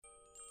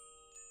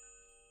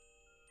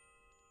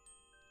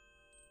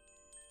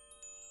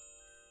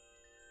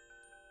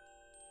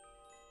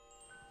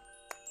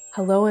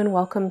Hello and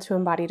welcome to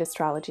Embodied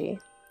Astrology.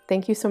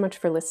 Thank you so much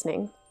for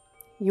listening.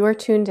 You are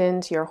tuned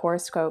in to your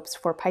horoscopes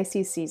for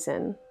Pisces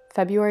season,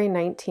 February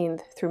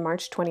 19th through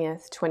March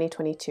 20th,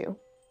 2022.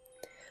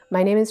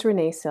 My name is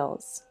Renee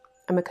Sills.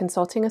 I'm a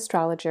consulting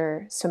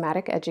astrologer,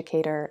 somatic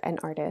educator, and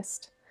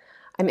artist.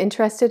 I'm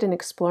interested in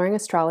exploring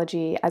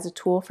astrology as a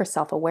tool for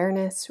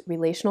self-awareness,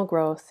 relational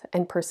growth,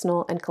 and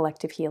personal and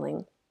collective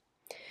healing.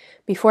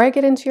 Before I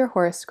get into your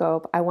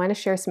horoscope, I want to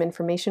share some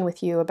information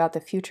with you about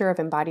the future of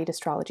embodied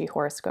astrology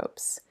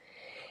horoscopes.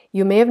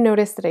 You may have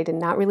noticed that I did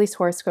not release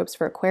horoscopes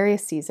for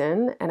Aquarius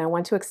season, and I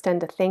want to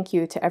extend a thank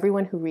you to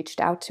everyone who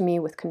reached out to me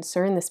with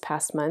concern this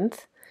past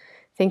month.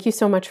 Thank you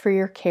so much for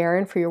your care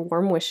and for your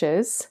warm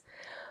wishes.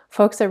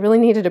 Folks, I really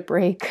needed a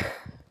break.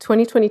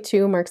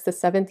 2022 marks the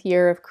 7th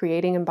year of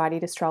creating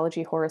embodied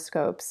astrology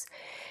horoscopes,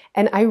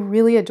 and I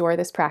really adore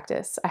this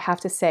practice. I have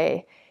to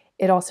say,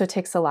 it also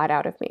takes a lot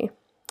out of me.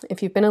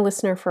 If you've been a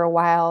listener for a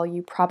while,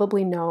 you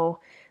probably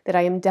know that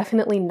I am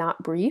definitely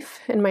not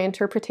brief in my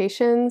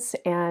interpretations,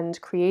 and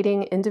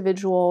creating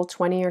individual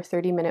 20 or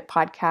 30-minute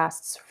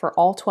podcasts for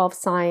all 12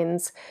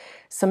 signs.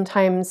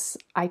 Sometimes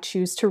I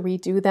choose to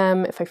redo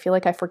them if I feel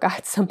like I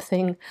forgot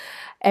something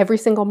every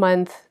single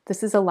month.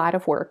 This is a lot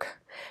of work.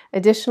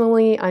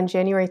 Additionally, on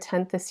January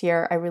 10th this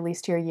year, I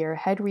released your year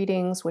ahead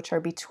readings, which are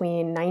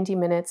between 90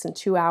 minutes and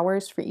 2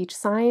 hours for each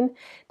sign.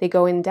 They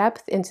go in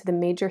depth into the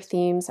major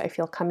themes I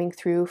feel coming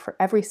through for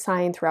every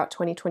sign throughout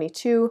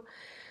 2022.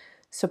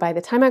 So by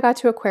the time I got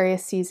to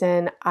Aquarius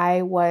season,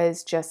 I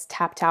was just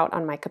tapped out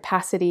on my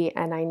capacity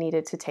and I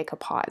needed to take a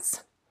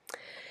pause.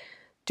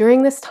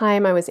 During this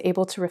time, I was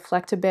able to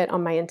reflect a bit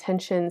on my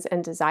intentions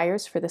and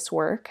desires for this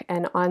work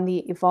and on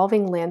the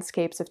evolving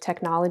landscapes of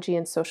technology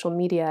and social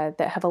media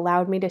that have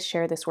allowed me to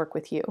share this work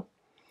with you.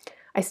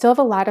 I still have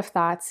a lot of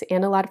thoughts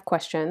and a lot of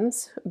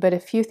questions, but a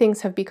few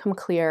things have become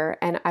clear,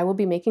 and I will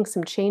be making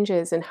some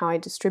changes in how I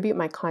distribute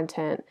my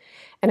content.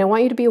 And I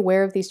want you to be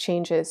aware of these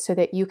changes so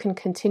that you can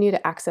continue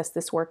to access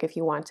this work if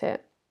you want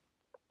it.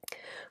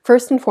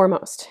 First and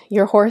foremost,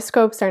 your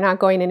horoscopes are not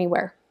going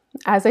anywhere.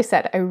 As I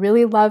said, I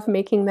really love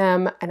making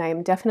them, and I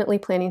am definitely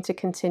planning to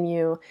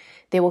continue.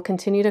 They will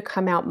continue to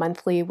come out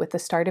monthly with the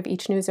start of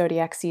each new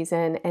zodiac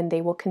season, and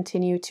they will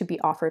continue to be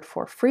offered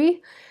for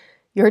free.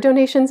 Your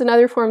donations and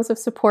other forms of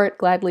support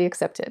gladly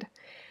accepted.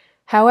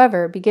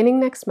 However, beginning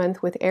next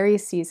month with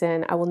Aries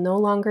season, I will no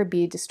longer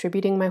be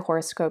distributing my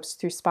horoscopes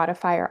through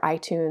Spotify or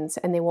iTunes,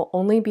 and they will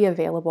only be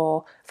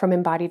available from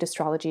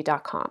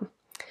embodiedastrology.com.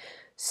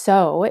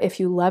 So if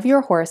you love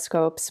your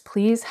horoscopes,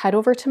 please head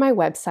over to my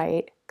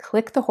website,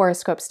 click the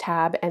horoscopes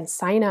tab, and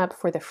sign up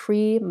for the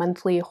free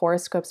monthly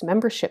horoscopes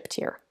membership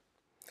tier.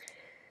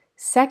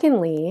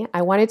 Secondly,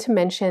 I wanted to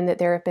mention that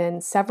there have been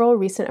several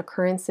recent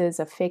occurrences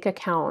of fake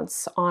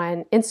accounts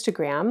on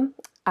Instagram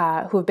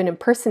who have been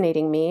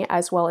impersonating me,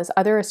 as well as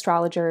other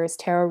astrologers,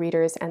 tarot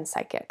readers, and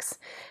psychics.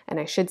 And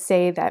I should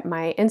say that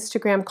my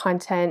Instagram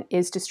content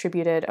is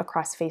distributed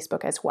across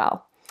Facebook as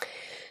well.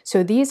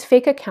 So these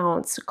fake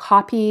accounts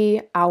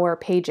copy our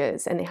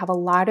pages, and they have a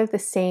lot of the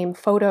same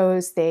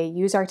photos. They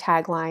use our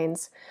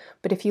taglines,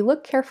 but if you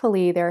look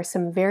carefully, there are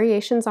some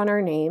variations on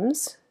our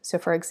names. So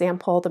for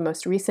example, the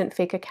most recent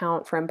fake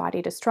account for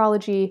Embodied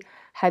Astrology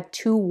had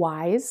 2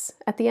 Y's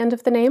at the end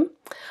of the name.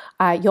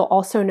 You'll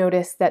also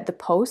notice that the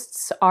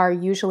posts are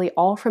usually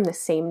all from the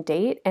same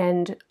date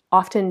and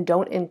often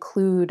don't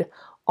include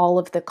all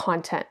of the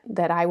content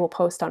that I will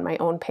post on my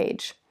own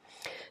page.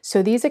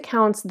 So these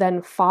accounts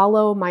then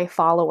follow my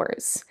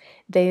followers.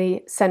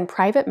 They send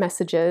private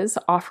messages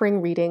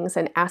offering readings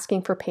and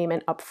asking for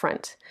payment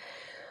upfront.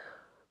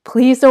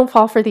 Please don't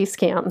fall for these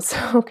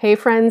scams, okay,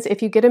 friends?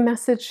 If you get a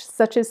message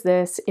such as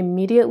this,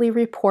 immediately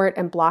report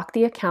and block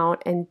the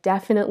account, and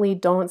definitely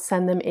don't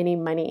send them any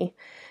money.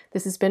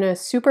 This has been a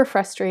super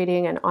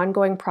frustrating and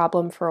ongoing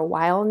problem for a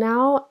while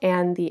now,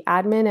 and the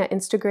admin at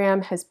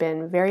Instagram has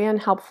been very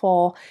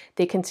unhelpful.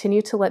 They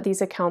continue to let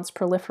these accounts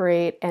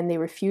proliferate, and they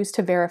refuse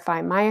to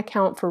verify my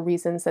account for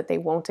reasons that they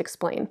won't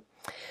explain.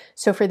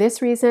 So for this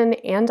reason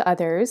and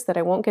others that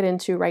I won't get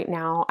into right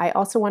now, I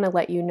also want to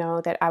let you know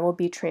that I will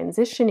be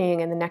transitioning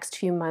in the next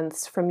few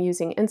months from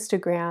using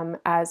Instagram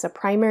as a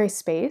primary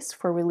space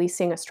for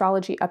releasing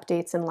astrology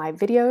updates and live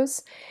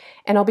videos.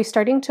 And I'll be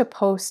starting to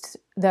post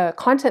the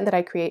content that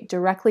I create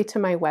directly to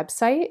my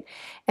website,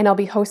 and I'll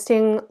be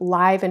hosting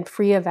live and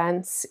free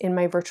events in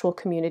my virtual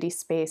community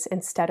space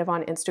instead of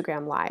on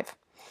Instagram Live.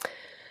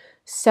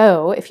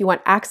 So if you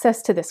want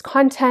access to this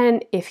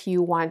content, if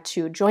you want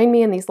to join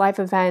me in these live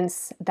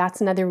events,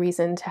 that's another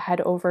reason to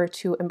head over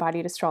to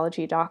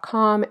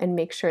embodiedastrology.com and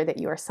make sure that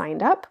you are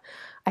signed up.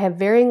 I have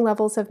varying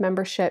levels of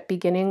membership,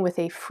 beginning with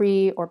a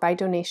free or by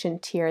donation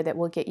tier that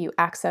will get you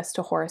access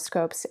to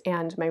horoscopes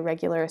and my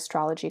regular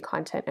astrology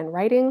content and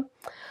writing.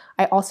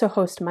 I also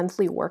host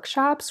monthly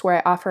workshops where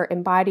I offer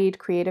embodied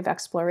creative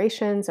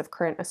explorations of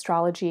current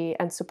astrology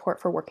and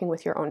support for working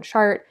with your own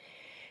chart.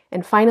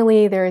 And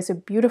finally, there is a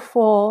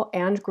beautiful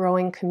and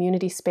growing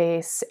community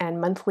space and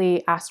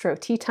monthly Astro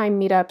Tea Time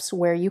meetups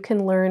where you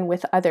can learn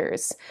with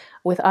others,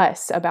 with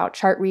us, about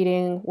chart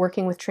reading,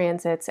 working with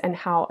transits, and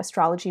how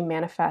astrology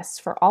manifests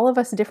for all of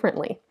us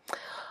differently.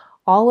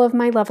 All of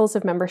my levels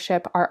of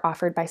membership are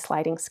offered by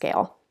sliding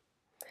scale.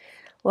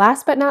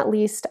 Last but not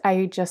least,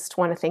 I just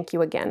want to thank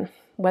you again.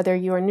 Whether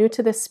you are new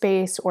to this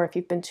space or if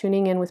you've been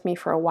tuning in with me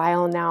for a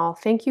while now,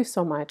 thank you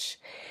so much.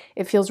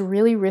 It feels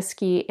really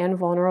risky and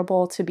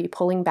vulnerable to be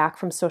pulling back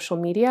from social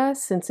media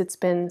since it's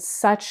been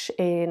such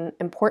an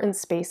important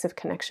space of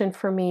connection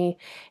for me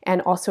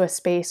and also a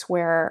space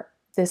where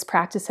this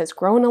practice has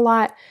grown a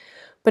lot.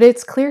 But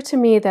it's clear to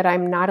me that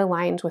I'm not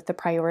aligned with the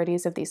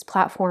priorities of these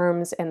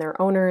platforms and their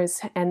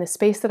owners, and the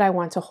space that I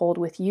want to hold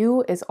with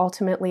you is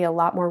ultimately a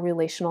lot more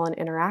relational and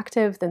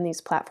interactive than these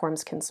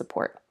platforms can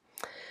support.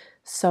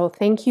 So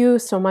thank you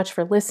so much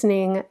for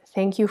listening.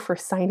 Thank you for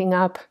signing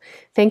up.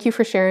 Thank you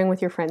for sharing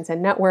with your friends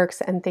and networks,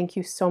 and thank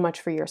you so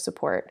much for your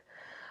support.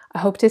 I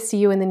hope to see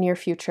you in the near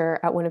future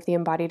at one of the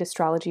Embodied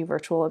Astrology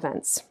virtual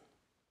events.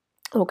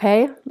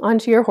 Okay, on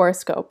to your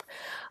horoscope.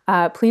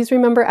 Please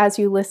remember as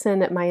you listen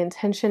that my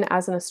intention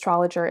as an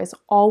astrologer is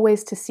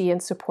always to see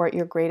and support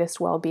your greatest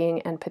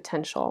well-being and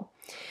potential.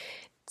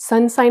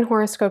 Sun sign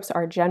horoscopes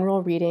are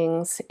general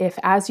readings. If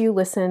as you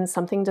listen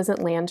something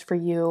doesn't land for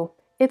you,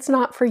 it's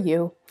not for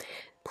you.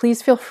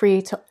 Please feel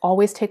free to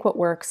always take what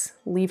works,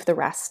 leave the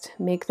rest.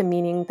 Make the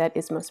meaning that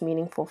is most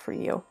meaningful for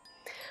you.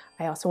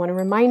 I also want to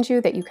remind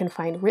you that you can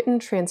find written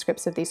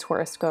transcripts of these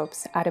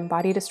horoscopes at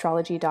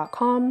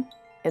embodiedastrology.com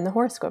in the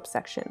horoscope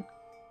section.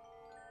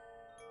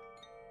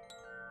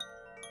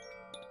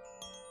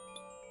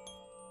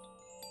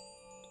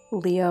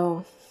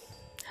 Leo,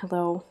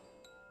 hello.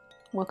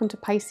 Welcome to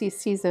Pisces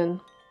season.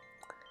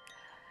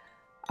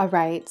 All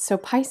right, so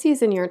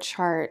Pisces in your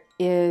chart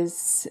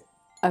is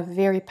a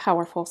very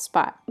powerful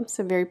spot. It's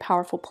a very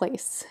powerful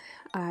place.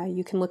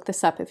 You can look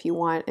this up if you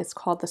want. It's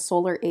called the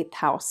Solar 8th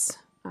House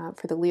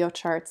for the Leo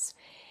charts.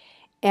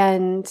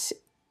 And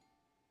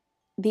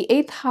the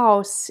 8th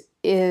house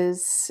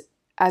is,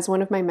 as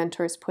one of my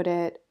mentors put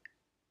it,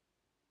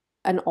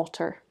 an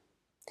altar.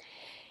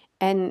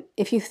 And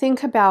if you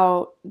think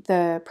about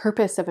the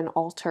purpose of an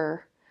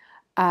altar,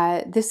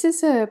 this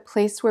is a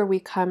place where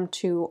we come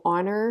to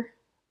honor,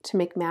 to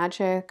make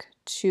magic,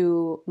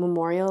 to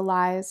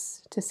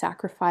memorialize, to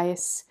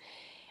sacrifice,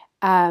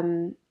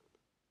 to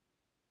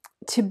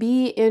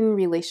be in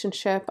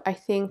relationship, I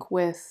think,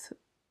 with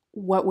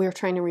what we're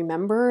trying to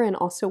remember and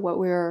also what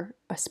we're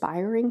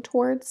aspiring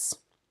towards.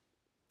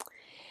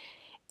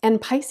 And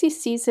Pisces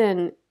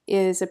season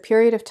is a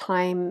period of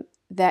time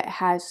that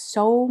has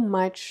so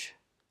much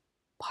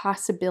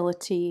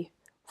possibility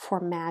for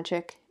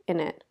magic in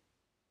it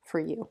for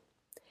you.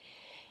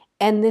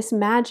 And this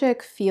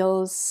magic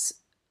feels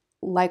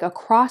like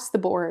across the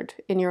board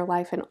in your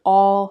life in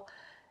all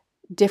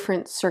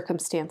different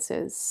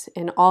circumstances,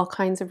 in all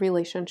kinds of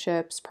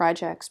relationships,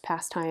 projects,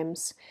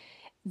 pastimes.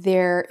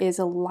 There is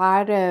a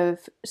lot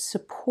of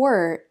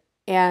support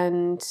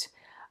and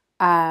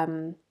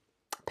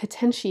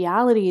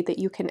potentiality that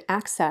you can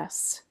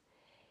access.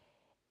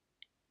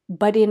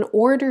 But in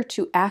order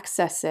to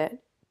access it,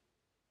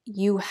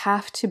 you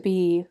have to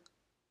be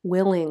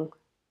willing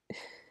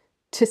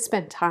to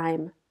spend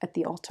time at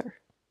the altar.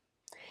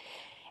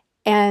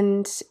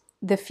 And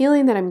the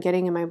feeling that I'm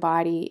getting in my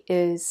body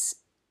is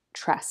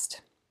trust,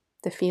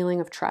 the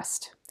feeling of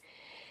trust.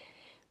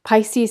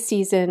 Pisces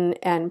season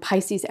and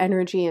Pisces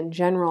energy in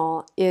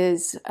general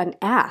is an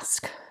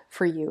ask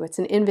for you. It's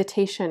an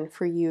invitation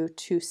for you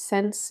to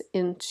sense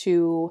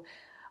into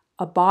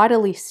a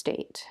bodily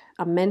state,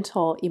 a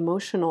mental,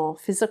 emotional,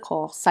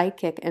 physical,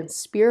 psychic, and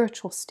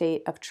spiritual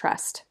state of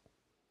trust.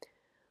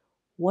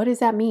 What does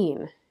that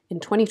mean in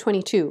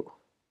 2022,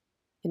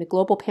 in a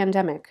global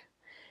pandemic,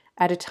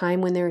 at a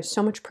time when there is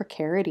so much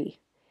precarity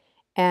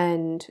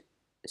and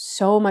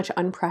so much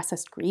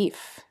unprocessed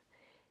grief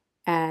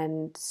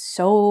and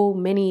so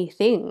many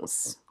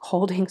things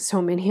holding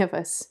so many of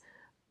us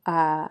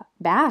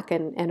back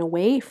and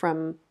away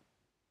from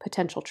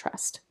potential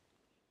trust?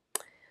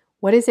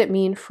 What does it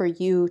mean for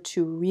you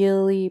to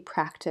really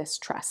practice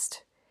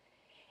trust?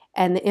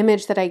 And the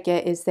image that I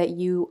get is that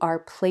you are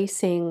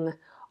placing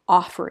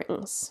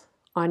offerings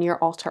on your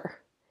altar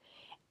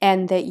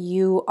and that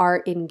you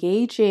are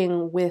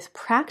engaging with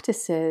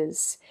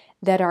practices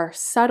that are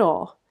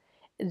subtle,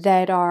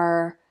 that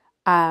are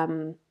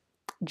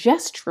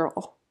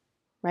gestural,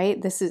 right?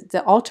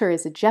 The altar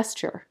is a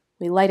gesture.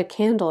 We light a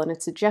candle and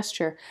it's a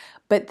gesture,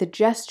 but the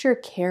gesture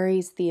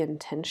carries the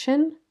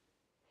intention.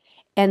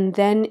 And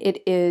then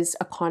it is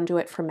a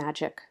conduit for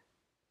magic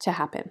to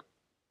happen.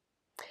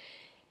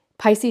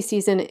 Pisces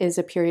season is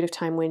a period of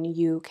time when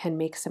you can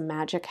make some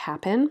magic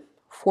happen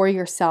for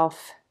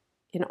yourself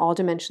in all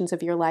dimensions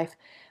of your life,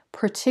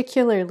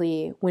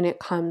 particularly when it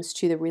comes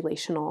to the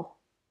relational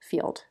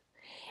field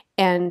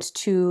and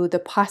to the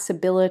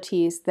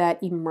possibilities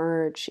that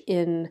emerge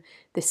in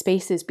the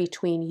spaces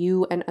between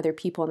you and other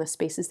people and the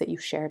spaces that you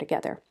share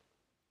together.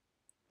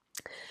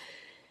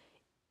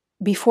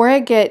 Before I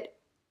get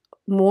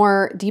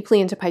more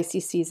deeply into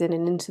Pisces season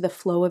and into the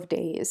flow of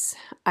days,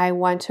 I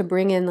want to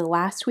bring in the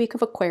last week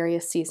of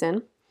Aquarius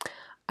season.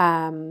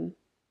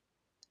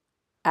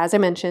 As I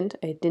mentioned,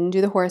 I didn't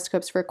do the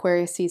horoscopes for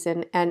Aquarius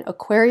season, and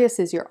Aquarius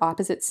is your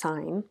opposite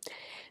sign.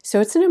 So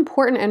it's an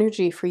important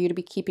energy for you to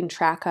be keeping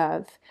track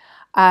of.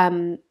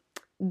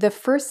 The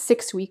first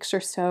 6 weeks or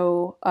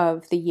so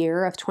of the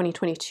year of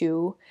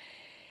 2022,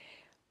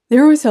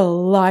 there was a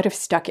lot of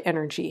stuck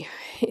energy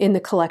in the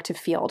collective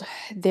field.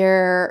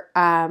 There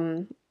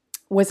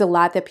was a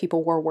lot that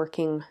people were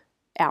working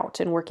out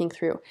and working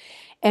through.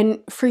 And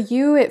for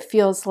you, it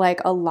feels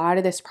like a lot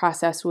of this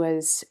process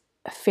was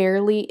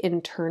fairly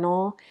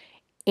internal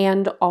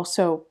and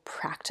also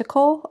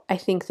practical. I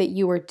think that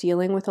you were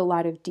dealing with a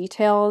lot of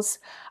details.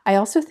 I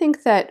also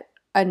think that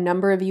a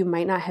number of you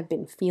might not have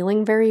been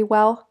feeling very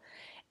well,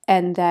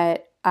 and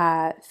that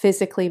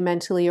physically,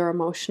 mentally, or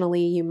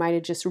emotionally, you might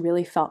have just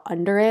really felt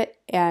under it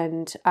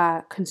and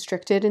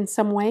constricted in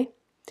some way.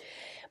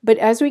 But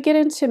as we get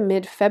into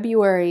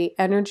mid-February,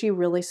 energy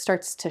really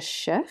starts to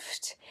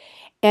shift,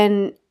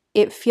 and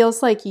it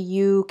feels like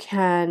you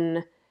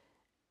can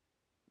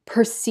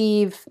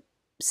perceive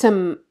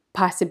some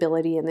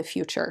possibility in the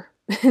future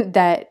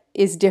that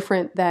is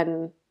different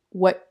than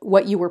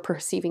what you were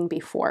perceiving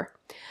before.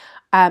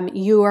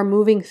 You are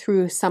moving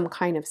through some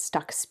kind of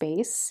stuck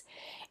space,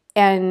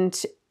 and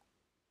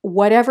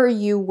whatever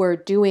you were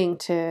doing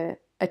to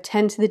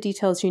attend to the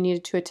details you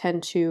needed to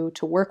attend to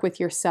work with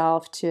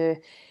yourself, to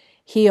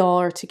heal,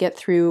 or to get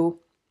through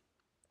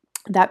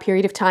that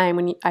period of time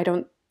when I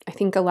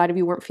think a lot of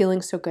you weren't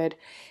feeling so good,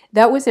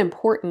 that was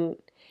important.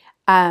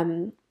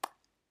 And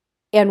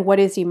what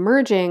is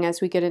emerging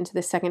as we get into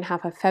the second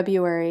half of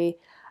February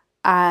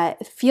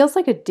feels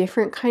like a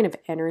different kind of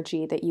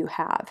energy that you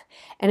have.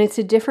 And it's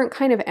a different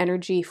kind of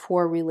energy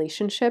for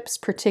relationships,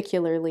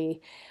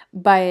 particularly.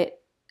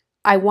 But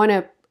I want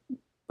to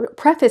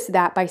preface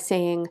that by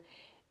saying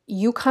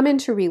you come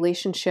into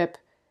relationship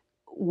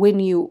when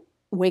you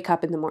wake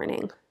up in the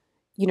morning.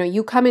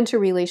 You come into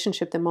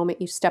relationship the moment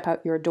you step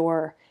out your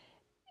door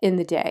in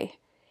the day.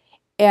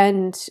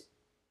 And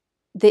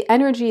the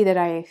energy that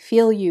I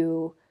feel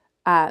you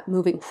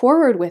moving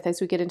forward with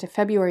as we get into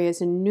February is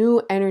a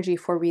new energy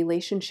for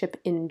relationship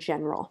in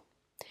general.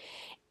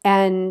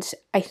 And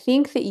I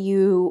think that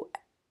you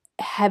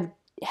have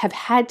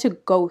had to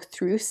go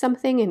through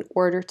something in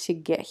order to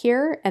get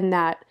here, and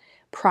that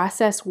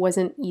process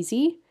wasn't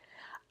easy,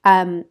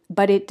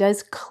 but it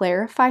does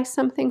clarify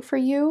something for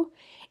you,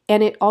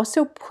 and it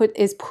also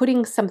is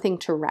putting something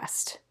to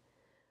rest.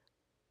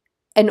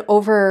 And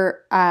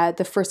over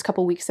the first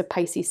couple weeks of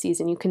Pisces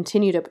season,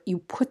 you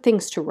put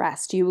things to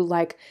rest.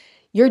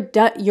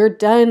 You're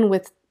done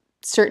with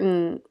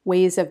certain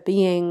ways of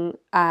being.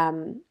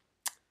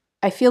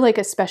 I feel like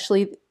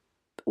especially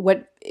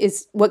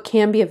what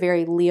can be a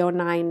very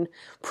Leonine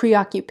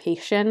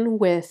preoccupation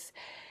with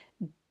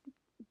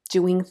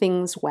doing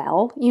things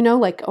well,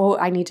 like, oh,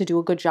 I need to do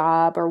a good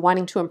job, or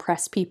wanting to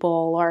impress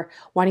people, or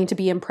wanting to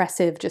be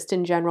impressive just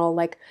in general.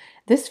 Like,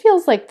 this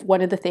feels like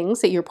one of the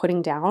things that you're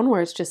putting down,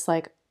 where it's just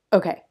like,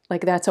 okay,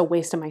 like, that's a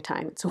waste of my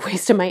time. It's a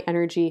waste of my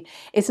energy.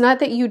 It's not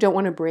that you don't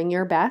want to bring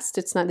your best.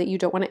 It's not that you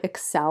don't want to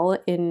excel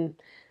in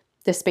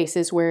the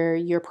spaces where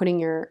you're putting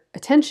your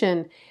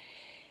attention.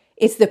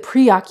 It's the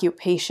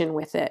preoccupation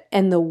with it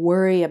and the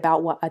worry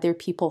about what other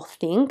people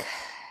think.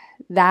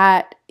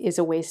 That is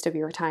a waste of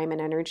your time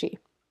and energy.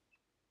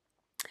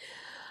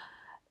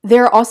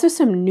 There are also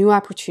some new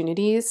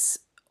opportunities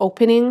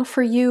opening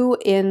for you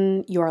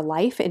in your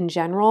life in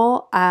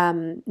general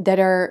that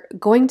are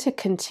going to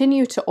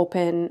continue to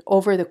open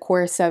over the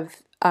course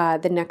of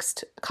the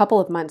next couple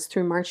of months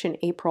through March and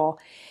April.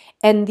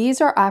 And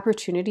these are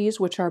opportunities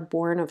which are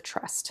born of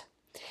trust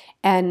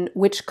and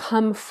which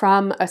come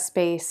from a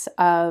space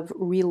of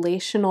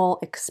relational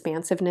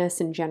expansiveness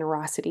and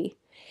generosity.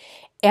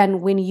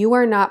 And when you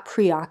are not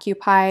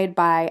preoccupied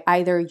by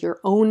either your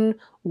own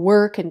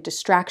work and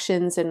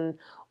distractions and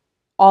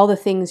all the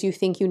things you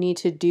think you need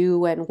to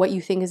do and what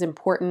you think is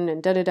important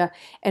and da-da-da,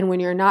 and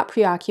when you're not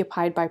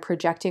preoccupied by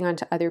projecting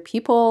onto other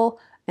people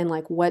and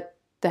like, what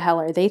the hell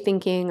are they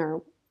thinking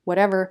or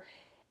whatever,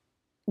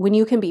 when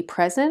you can be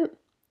present,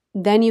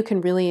 then you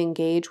can really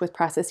engage with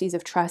processes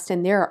of trust,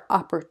 and there are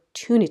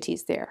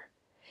opportunities there.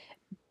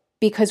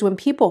 Because when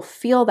people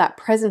feel that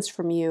presence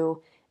from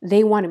you,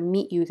 they want to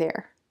meet you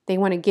there. They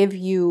want to give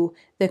you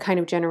the kind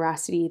of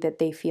generosity that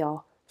they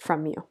feel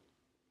from you.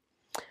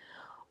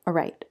 All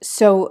right,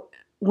 so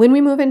when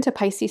we move into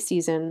Pisces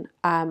season,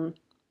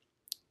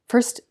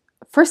 first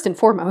and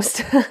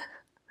foremost,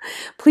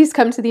 please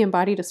come to the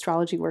Embodied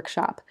Astrology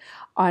Workshop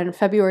on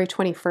February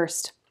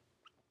 21st.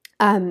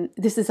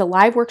 This is a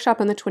live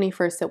workshop on the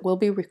 21st that will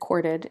be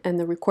recorded, and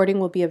the recording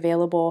will be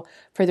available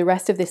for the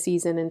rest of the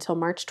season until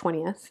March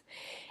 20th.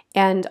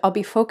 And I'll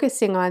be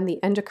focusing on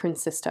the endocrine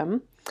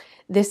system.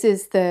 This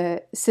is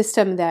the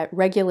system that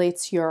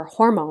regulates your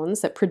hormones,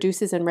 that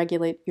produces and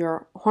regulates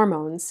your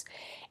hormones.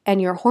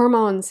 And your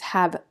hormones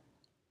have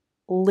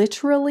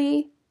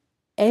literally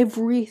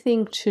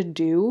everything to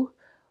do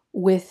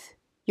with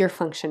your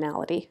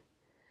functionality.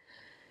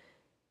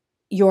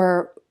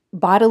 your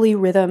bodily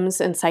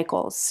rhythms and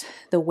cycles,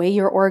 the way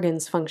your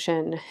organs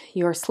function,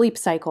 your sleep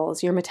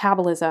cycles, your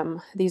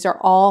metabolism, these are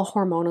all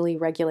hormonally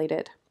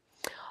regulated.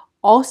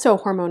 Also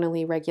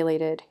hormonally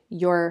regulated,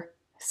 your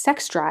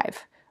sex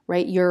drive,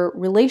 right? Your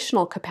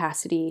relational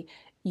capacity,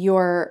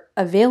 your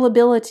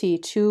availability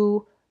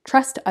to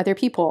trust other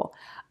people,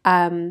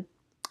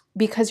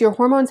 because your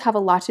hormones have a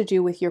lot to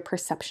do with your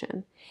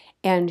perception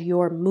and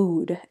your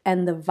mood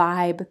and the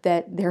vibe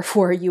that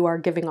therefore you are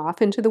giving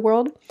off into the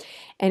world.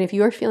 And if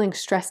you are feeling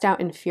stressed out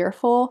and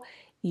fearful,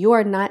 you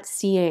are not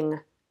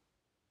seeing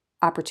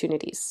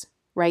opportunities,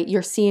 right?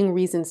 You're seeing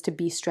reasons to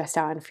be stressed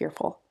out and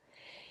fearful.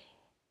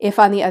 If,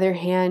 on the other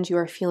hand, you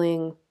are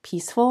feeling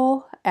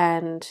peaceful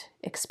and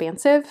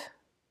expansive,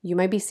 you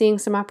might be seeing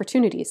some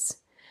opportunities.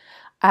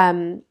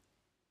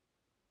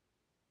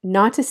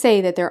 Not to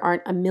say that there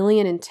aren't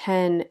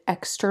 1,000,010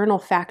 external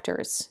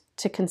factors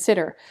to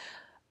consider.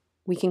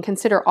 We can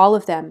consider all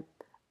of them,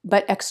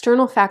 but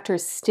external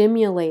factors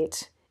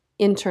stimulate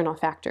internal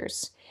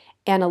factors.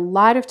 And a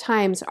lot of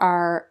times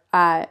our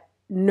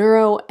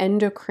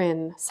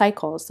neuroendocrine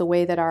cycles, the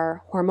way that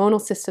our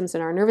hormonal systems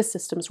and our nervous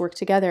systems work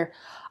together,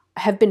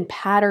 have been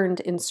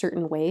patterned in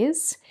certain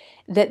ways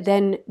that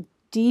then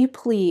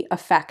deeply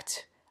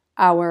affect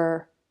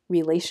our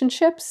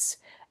relationships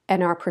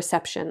and our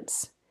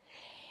perceptions.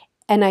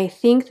 And I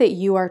think that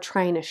you are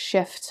trying to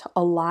shift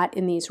a lot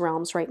in these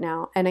realms right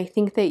now. And I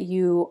think that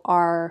you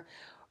are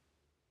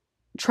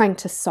trying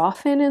to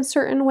soften in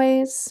certain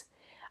ways.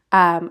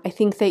 I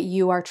think that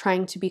you are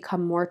trying to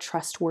become more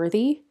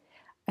trustworthy.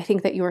 I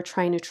think that you are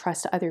trying to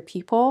trust other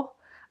people.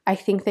 I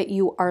think that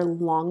you are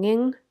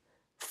longing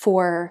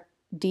for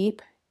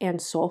deep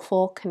and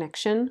soulful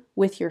connection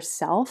with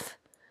yourself,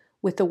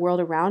 with the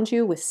world around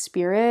you, with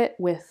spirit,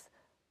 with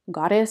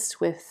goddess,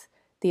 with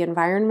the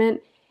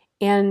environment,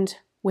 and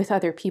with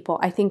other people.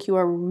 I think you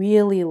are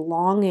really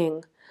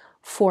longing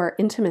for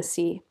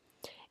intimacy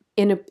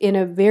in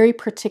a very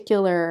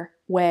particular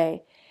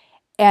way.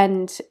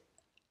 And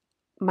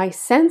my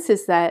sense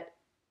is that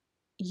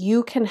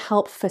you can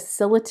help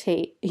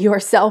facilitate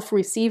yourself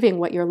receiving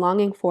what you're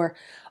longing for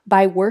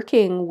by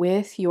working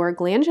with your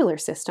glandular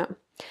system,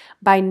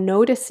 by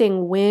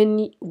noticing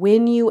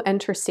when you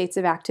enter states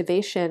of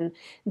activation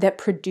that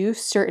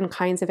produce certain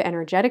kinds of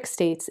energetic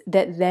states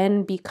that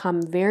then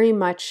become very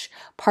much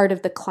part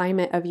of the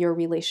climate of your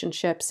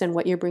relationships and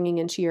what you're bringing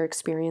into your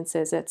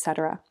experiences,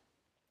 etc.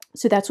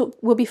 So that's what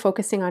we'll be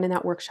focusing on in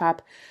that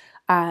workshop.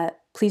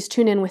 Please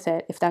tune in with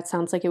it if that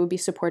sounds like it would be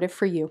supportive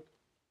for you.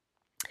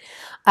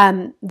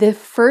 The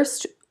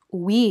first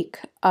week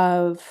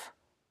of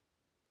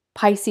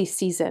Pisces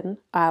season,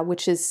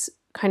 which is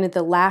kind of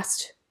the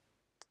last,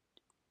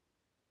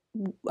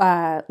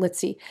 let's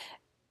see,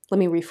 let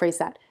me rephrase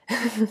that.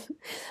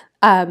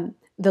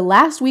 The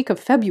last week of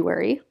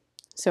February,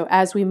 so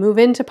as we move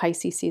into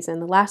Pisces season,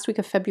 the last week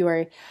of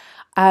February,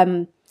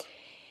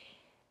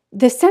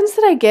 the sense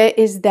that I get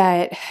is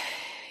that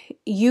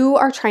you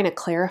are trying to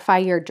clarify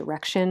your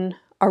direction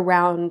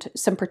around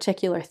some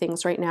particular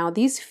things right now.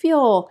 These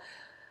feel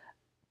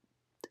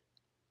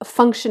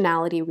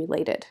functionality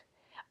related.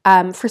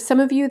 For some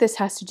of you, this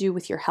has to do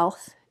with your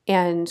health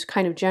and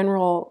kind of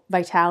general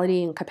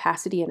vitality and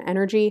capacity and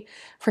energy.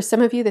 For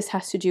some of you, this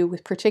has to do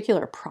with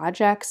particular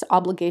projects,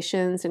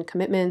 obligations, and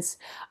commitments,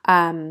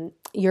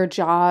 your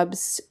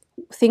jobs,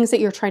 things that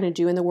you're trying to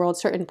do in the world,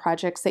 certain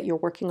projects that you're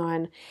working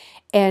on.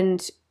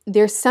 And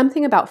there's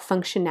something about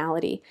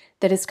functionality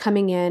that is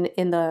coming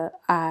in the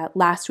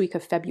last week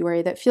of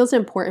February that feels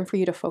important for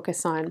you to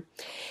focus on.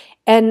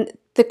 And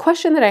the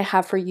question that I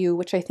have for you,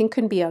 which I think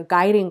can be a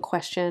guiding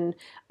question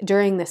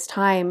during this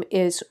time,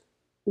 is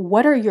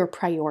what are your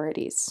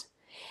priorities?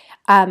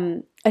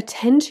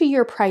 Attend to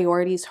your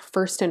priorities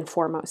first and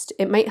foremost.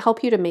 It might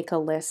help you to make a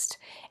list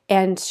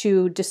and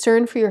to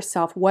discern for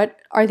yourself what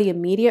are the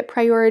immediate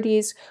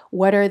priorities,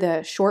 what are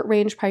the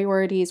short-range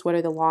priorities, what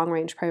are the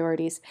long-range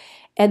priorities,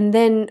 and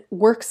then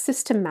work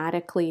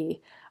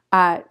systematically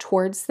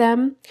towards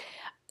them.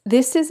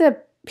 This is a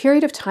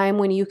period of time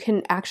when you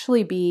can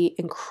actually be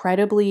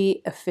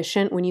incredibly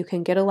efficient, when you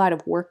can get a lot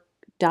of work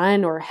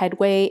done or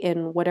headway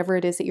in whatever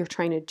it is that you're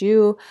trying to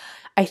do.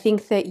 I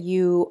think that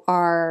you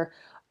are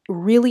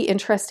really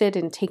interested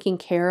in taking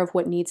care of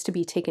what needs to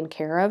be taken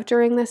care of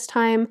during this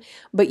time,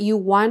 but you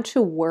want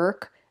to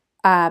work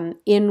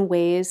in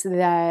ways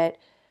that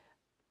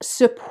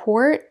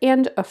support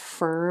and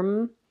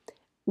affirm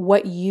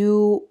what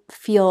you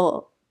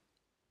feel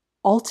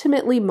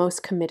ultimately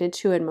most committed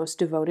to and most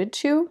devoted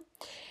to.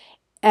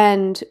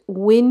 And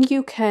when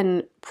you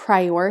can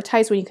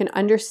prioritize, when you can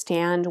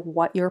understand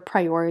what your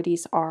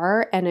priorities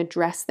are and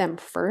address them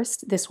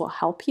first, this will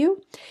help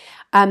you.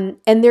 And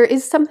there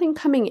is something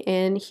coming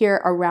in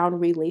here around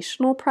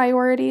relational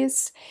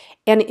priorities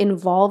and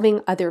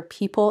involving other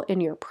people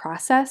in your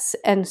process.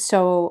 And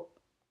so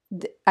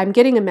I'm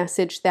getting a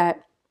message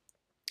that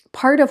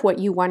part of what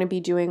you want to be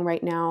doing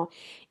right now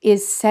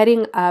is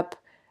setting up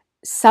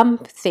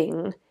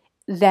something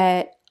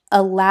that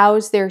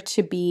allows there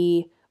to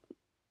be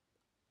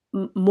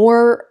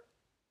more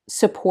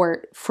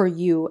support for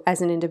you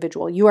as an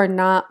individual. You are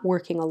not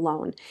working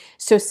alone.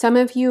 So some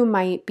of you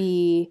might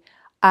be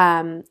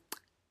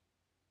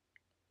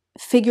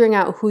figuring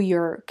out who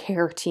your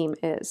care team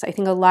is. I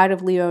think a lot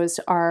of Leos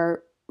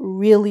are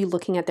really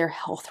looking at their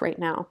health right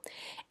now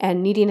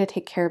and needing to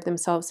take care of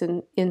themselves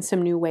in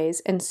some new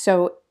ways. And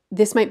so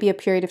this might be a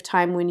period of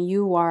time when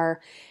you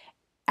are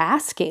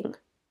asking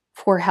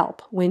for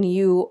help, when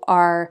you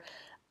are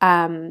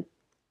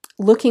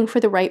looking for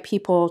the right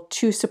people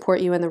to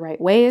support you in the right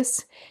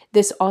ways.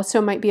 This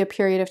also might be a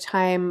period of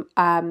time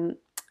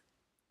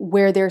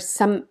where there's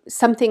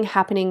something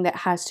happening that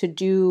has to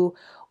do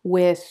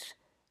with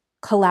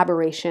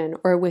collaboration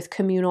or with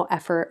communal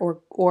effort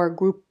or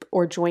group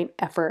or joint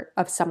effort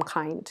of some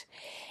kind.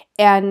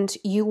 And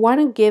you want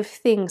to give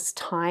things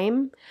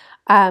time.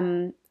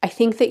 I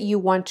think that you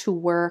want to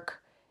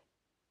work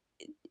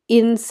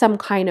in some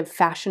kind of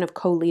fashion of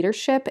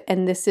co-leadership,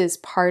 and this is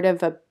part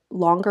of a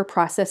longer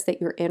process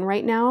that you're in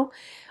right now,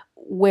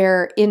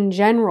 where in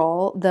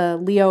general the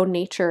Leo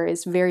nature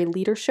is very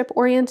leadership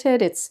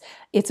oriented. It's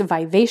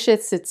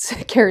vivacious, it's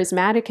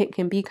charismatic, it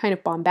can be kind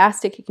of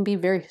bombastic, it can be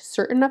very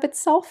certain of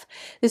itself.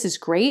 This is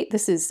great.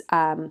 This is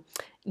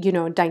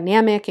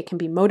dynamic, it can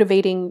be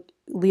motivating.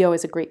 Leo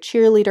is a great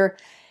cheerleader,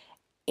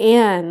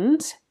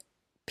 and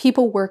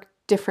people work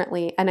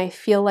differently, and I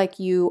feel like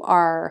you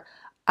are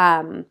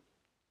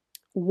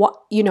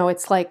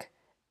it's like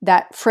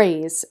that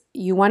phrase,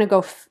 you want to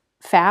go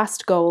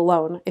fast, go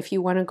alone. If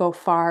you want to go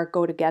far,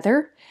 go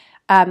together.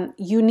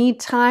 You need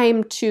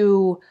time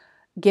to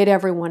get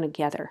everyone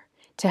together,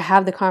 to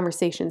have the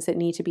conversations that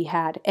need to be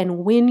had. And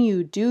when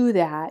you do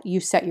that, you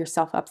set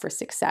yourself up for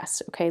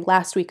success. Okay,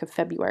 last week of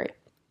February.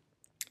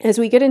 As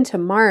we get into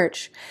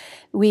March,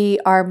 we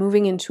are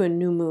moving into a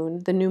new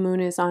moon. The new moon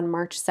is on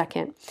March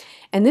 2nd.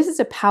 And this is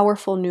a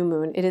powerful new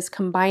moon. It is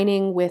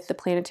combining with the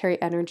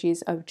planetary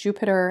energies of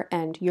Jupiter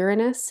and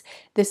Uranus.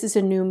 This is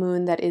a new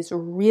moon that is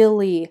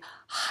really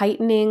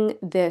heightening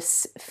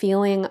this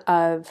feeling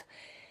of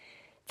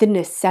the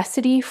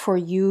necessity for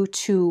you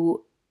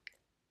to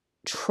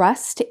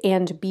trust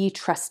and be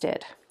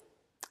trusted.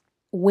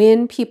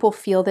 When people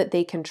feel that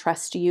they can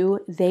trust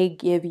you, they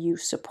give you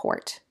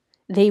support.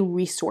 They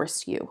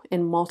resource you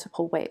in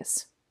multiple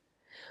ways.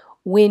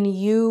 When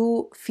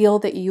you feel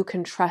that you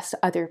can trust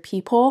other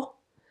people,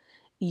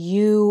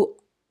 you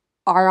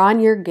are on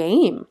your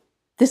game.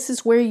 This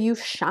is where you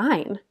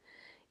shine.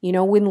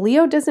 When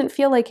Leo doesn't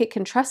feel like it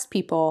can trust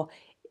people,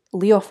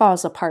 Leo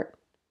falls apart.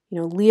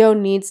 Leo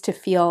needs to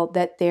feel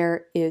that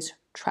there is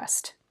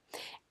trust.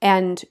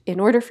 And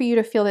in order for you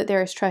to feel that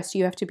there is trust,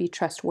 you have to be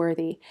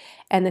trustworthy.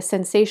 And the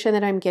sensation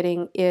that I'm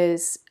getting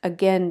is,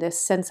 again, this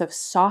sense of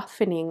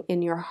softening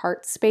in your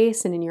heart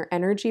space and in your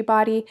energy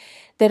body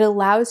that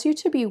allows you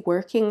to be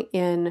working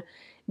in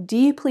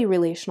deeply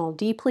relational,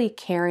 deeply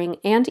caring,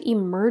 and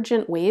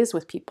emergent ways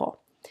with people.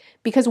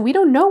 Because we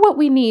don't know what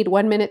we need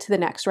 1 minute to the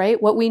next,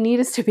 right? What we need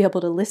is to be able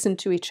to listen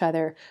to each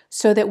other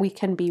so that we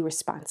can be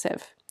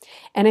responsive.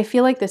 And I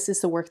feel like this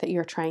is the work that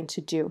you're trying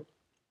to do.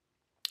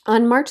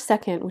 On March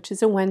 2nd, which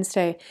is a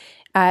Wednesday,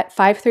 at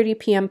 5:30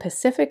 p.m.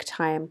 Pacific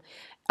time,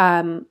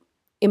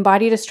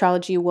 Embodied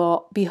Astrology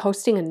will be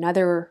hosting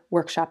another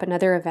workshop,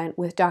 another event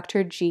with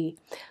Dr. G,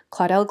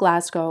 Claudel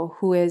Glasgow,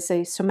 who is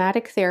a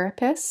somatic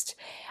therapist,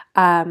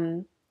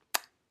 a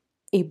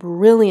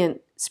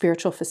brilliant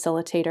spiritual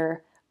facilitator,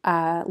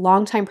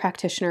 longtime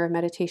practitioner of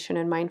meditation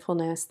and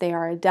mindfulness. They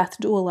are a death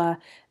doula.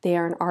 They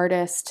are an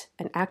artist,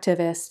 an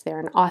activist. They're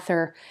an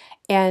author.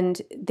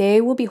 And they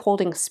will be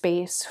holding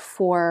space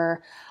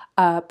for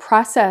a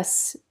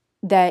process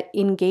that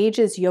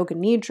engages yoga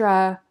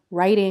nidra,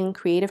 writing,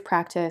 creative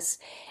practice,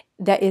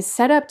 that is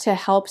set up to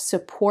help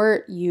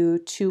support you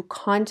to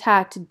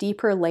contact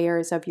deeper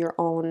layers of your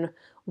own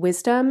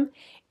wisdom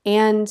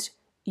and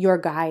your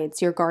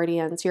guides, your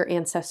guardians, your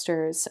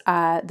ancestors,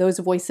 those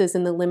voices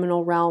in the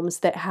liminal realms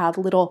that have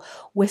little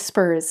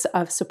whispers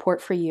of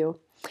support for you.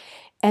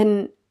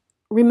 And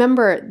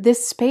remember,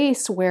 this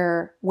space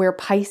where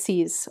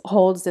Pisces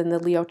holds in the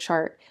Leo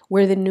chart,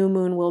 where the new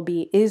moon will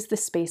be, is the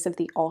space of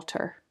the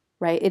altar,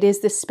 right? It is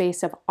the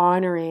space of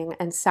honoring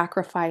and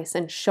sacrifice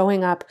and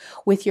showing up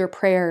with your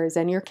prayers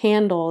and your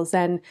candles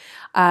and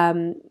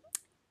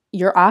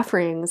your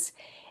offerings.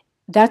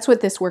 That's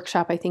what this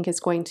workshop, I think, is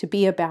going to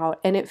be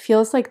about. And it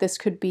feels like this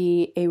could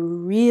be a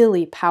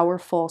really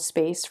powerful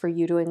space for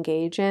you to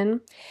engage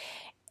in.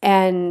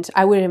 And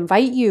I would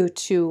invite you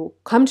to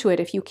come to it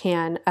if you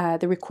can.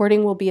 The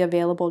recording will be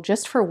available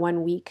just for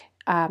 1 week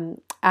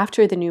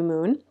after the new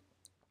moon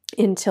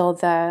until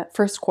the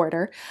first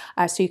quarter.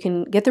 So you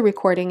can get the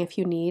recording if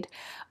you need.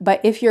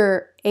 But if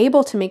you're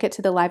able to make it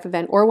to the live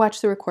event or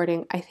watch the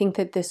recording, I think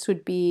that this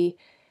would be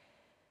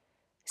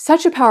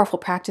such a powerful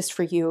practice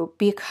for you,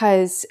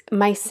 because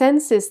my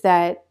sense is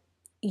that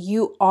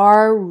you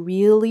are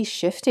really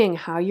shifting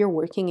how you're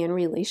working in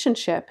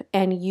relationship,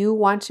 and you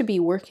want to be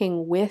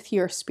working with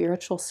your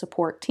spiritual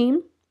support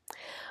team.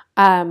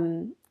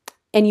 And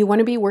you want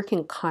to be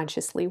working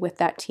consciously with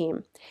that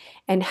team.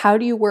 And how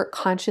do you work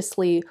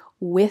consciously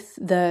with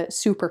the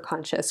super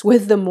conscious,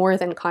 with the more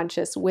than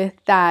conscious, with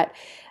that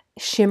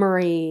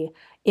shimmery,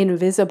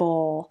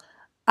 invisible,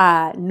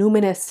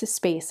 numinous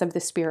space of the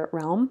spirit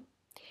realm.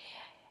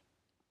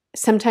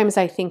 Sometimes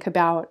I think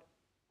about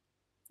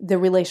the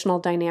relational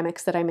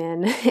dynamics that I'm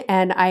in,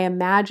 and I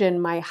imagine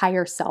my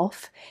higher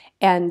self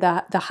and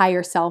the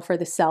higher self or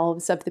the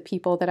selves of the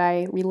people that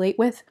I relate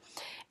with.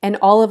 And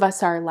all of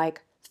us are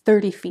like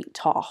 30 feet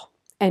tall,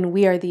 and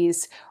we are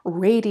these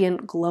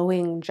radiant,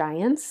 glowing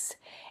giants.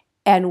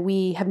 And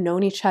we have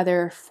known each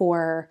other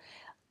for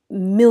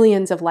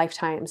millions of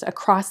lifetimes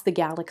across the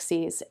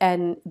galaxies.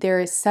 And there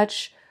is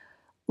such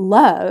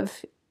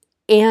love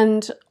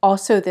and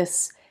also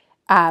this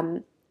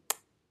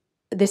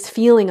this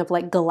feeling of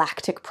like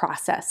galactic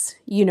process,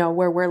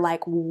 where we're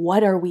like,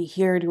 what are we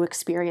here to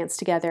experience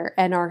together?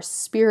 And our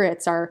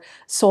spirits, our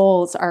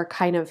souls are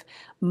kind of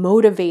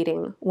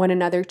motivating one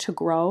another to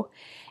grow.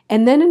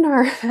 And then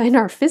in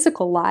our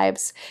physical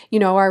lives,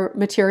 our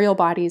material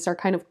bodies are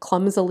kind of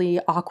clumsily,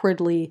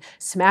 awkwardly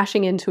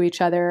smashing into each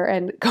other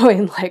and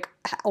going like,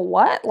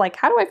 what? Like,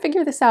 how do I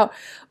figure this out?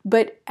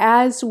 But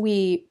as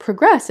we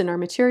progress in our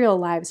material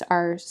lives,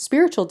 our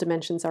spiritual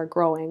dimensions are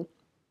growing.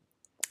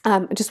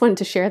 I just wanted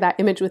to share that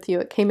image with you.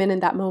 It came in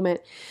that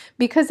moment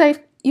because I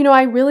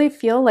really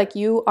feel like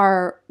you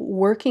are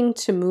working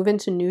to move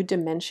into new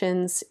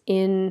dimensions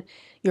in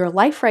your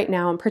life right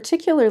now, and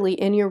particularly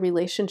in your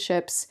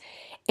relationships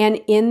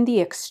and in the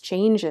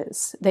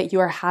exchanges that you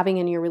are having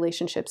in your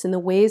relationships, in the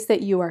ways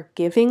that you are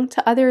giving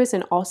to others,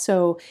 and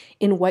also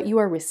in what you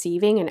are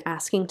receiving and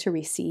asking to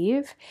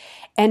receive.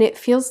 And it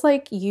feels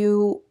like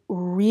you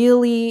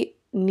really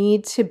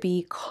need to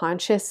be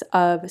conscious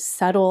of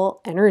subtle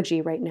energy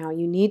right now.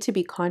 You need to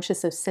be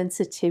conscious of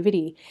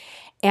sensitivity.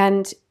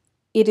 And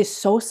it is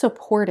so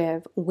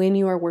supportive when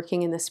you are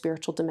working in the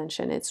spiritual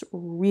dimension. It's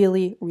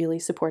really, really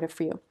supportive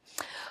for you.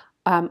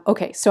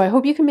 Okay, so I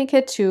hope you can make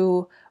it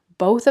to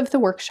both of the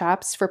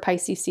workshops for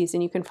Pisces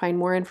season. You can find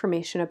more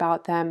information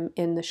about them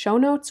in the show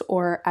notes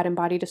or at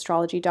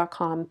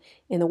embodiedastrology.com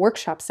in the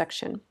workshop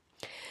section.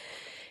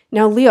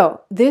 Now,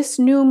 Leo, this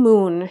new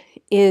moon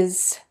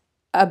is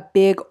a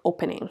big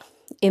opening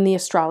in the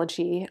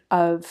astrology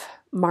of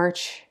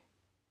March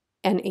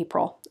and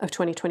April of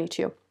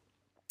 2022.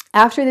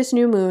 After this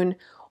new moon,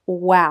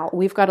 wow,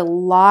 we've got a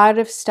lot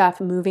of stuff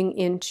moving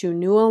into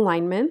new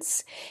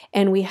alignments,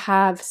 and we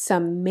have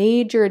some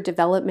major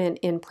development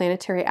in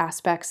planetary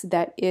aspects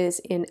that is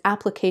in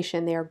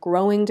application. They are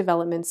growing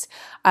developments,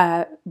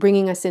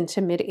 bringing us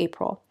into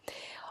mid-April.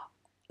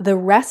 The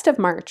rest of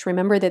March,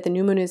 remember that the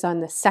new moon is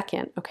on the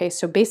 2nd, okay?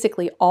 So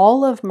basically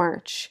all of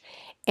March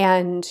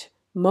and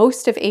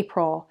most of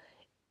April,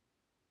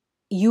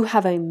 you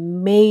have a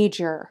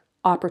major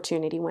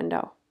opportunity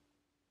window.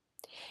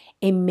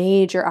 A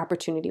major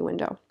opportunity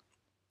window.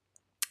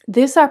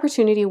 This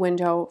opportunity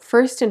window,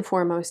 first and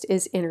foremost,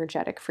 is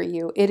energetic for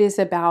you. It is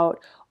about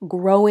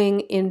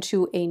growing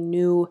into a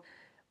new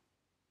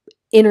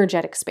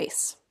energetic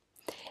space.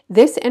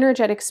 This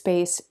energetic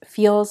space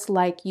feels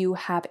like you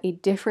have a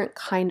different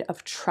kind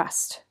of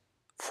trust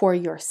for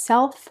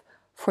yourself,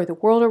 for the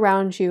world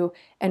around you,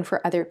 and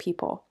for other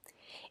people.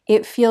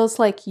 It feels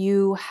like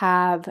you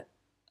have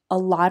a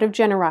lot of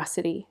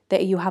generosity,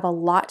 that you have a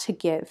lot to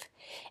give,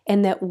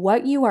 and that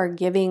what you are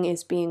giving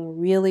is being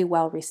really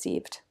well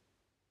received.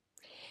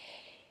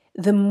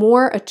 The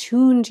more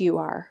attuned you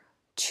are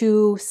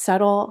to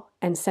subtle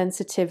and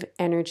sensitive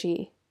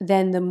energy,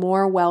 then the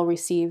more well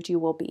received you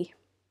will be.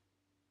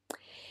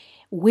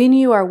 When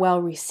you are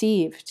well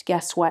received,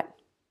 guess what?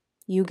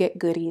 You get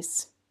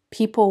goodies.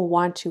 People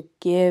want to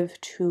give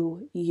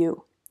to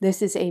you.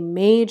 This is a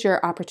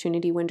major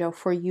opportunity window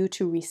for you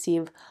to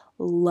receive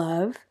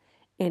love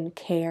and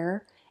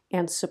care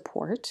and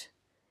support.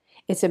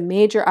 It's a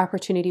major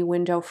opportunity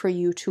window for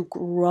you to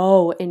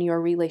grow in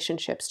your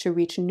relationships, to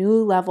reach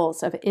new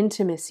levels of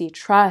intimacy,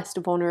 trust,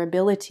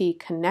 vulnerability,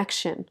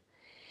 connection,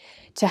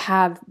 to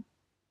have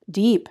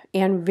deep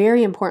and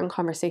very important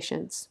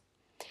conversations.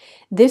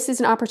 This is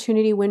an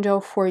opportunity window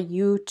for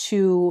you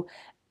to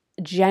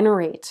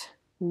generate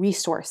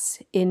resource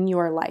in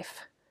your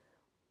life.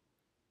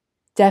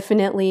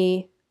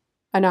 Definitely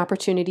an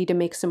opportunity to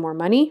make some more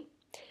money.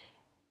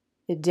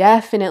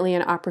 Definitely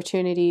an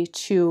opportunity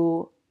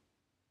to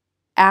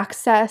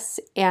access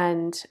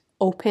and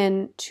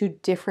open to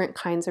different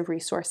kinds of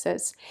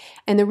resources.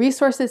 And the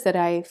resources that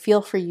I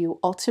feel for you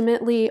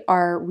ultimately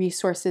are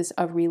resources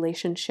of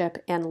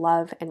relationship and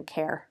love and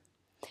care.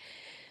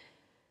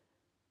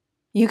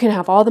 You can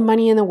have all the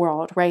money in the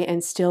world, right,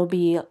 and still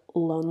be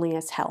lonely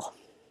as hell.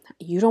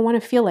 You don't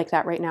want to feel like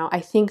that right now. I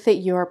think that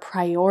your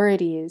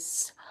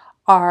priorities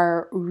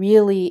are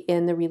really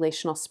in the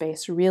relational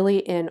space, really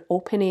in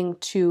opening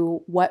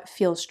to what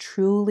feels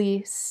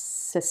truly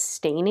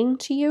sustaining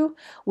to you,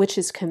 which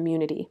is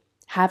community,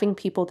 having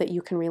people that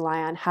you can rely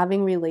on,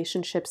 having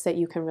relationships that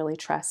you can really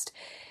trust.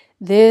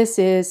 This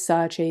is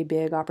such a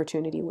big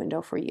opportunity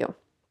window for you.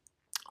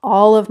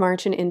 All of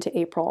March and into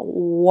April.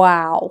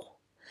 Wow.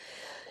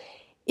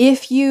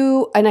 If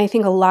you, and I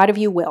think a lot of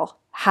you will,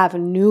 have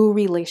new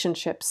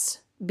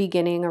relationships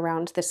beginning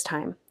around this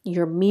time.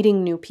 You're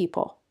meeting new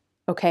people,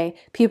 okay?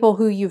 People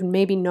who you've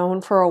maybe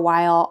known for a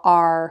while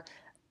are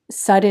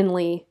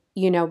suddenly,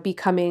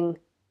 becoming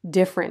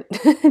different,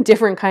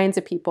 different kinds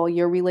of people.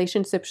 Your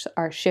relationships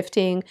are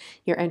shifting.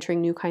 You're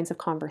entering new kinds of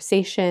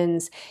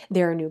conversations.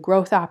 There are new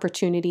growth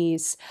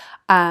opportunities,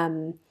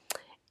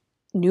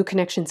 new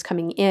connections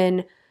coming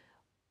in.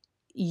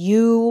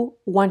 You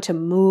want to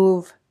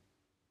move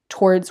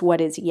towards what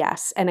is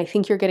yes. And I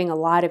think you're getting a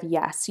lot of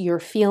yes.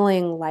 You're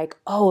feeling like,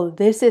 oh,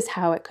 this is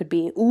how it could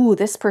be. Ooh,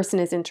 this person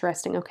is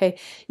interesting. Okay.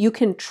 You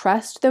can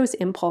trust those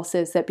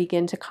impulses that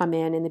begin to come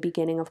in the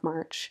beginning of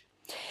March.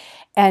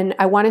 And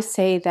I want to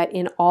say that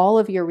in all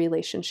of your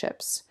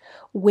relationships,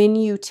 when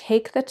you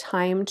take the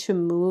time to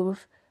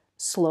move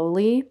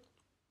slowly,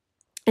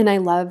 and I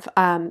love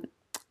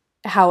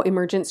how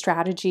Emergent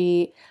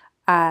Strategy,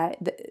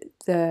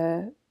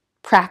 the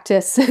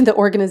practice, the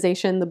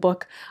organization, the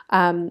book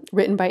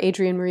written by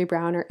Adrienne Maree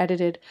Brown or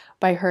edited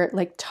by her,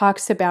 like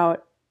talks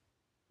about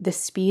the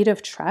speed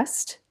of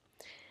trust.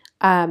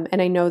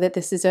 And I know that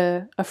this is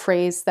a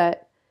phrase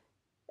that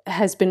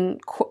has been,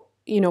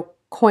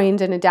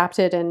 coined and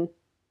adapted and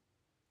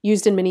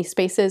used in many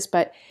spaces,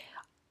 but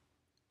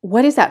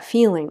what is that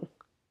feeling,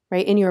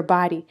 right, in your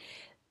body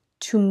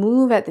to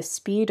move at the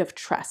speed of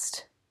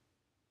trust?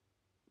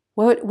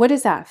 What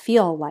does that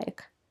feel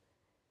like?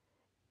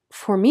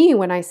 For me,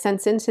 when I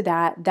sense into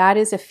that, that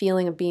is a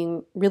feeling of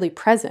being really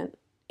present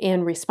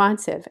and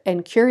responsive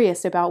and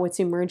curious about what's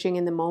emerging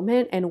in the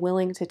moment and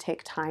willing to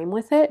take time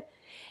with it.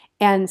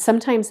 And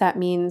sometimes that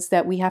means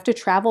that we have to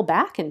travel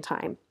back in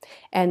time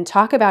and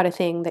talk about a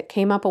thing that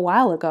came up a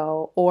while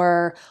ago,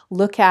 or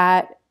look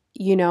at,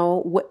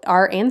 what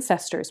our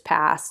ancestors'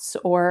 pasts,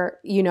 or,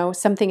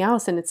 something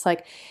else. And it's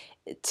like,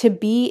 to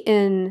be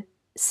in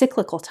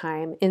cyclical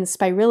time, in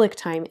spiralic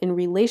time, in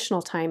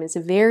relational time is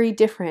very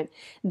different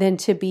than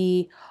to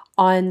be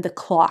on the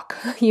clock,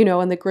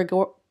 on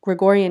the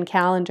Gregorian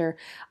calendar,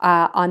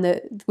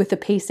 with the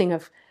pacing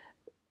of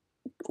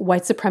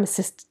white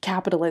supremacist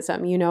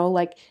capitalism.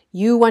 Like,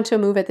 you want to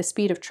move at the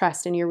speed of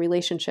trust in your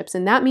relationships.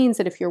 And that means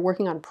that if you're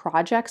working on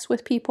projects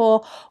with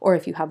people, or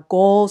if you have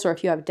goals, or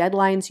if you have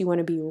deadlines, you want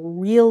to be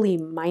really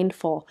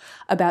mindful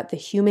about the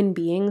human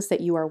beings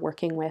that you are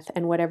working with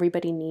and what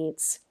everybody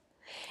needs.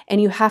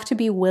 And you have to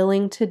be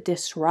willing to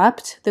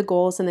disrupt the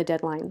goals and the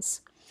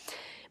deadlines,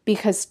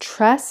 because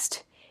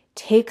trust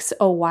takes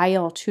a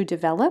while to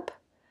develop.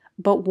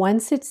 But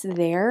once it's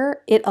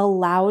there, it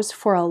allows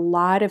for a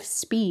lot of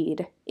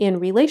speed in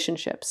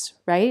relationships,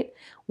 right?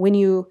 When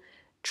you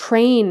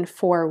train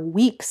for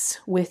weeks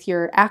with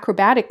your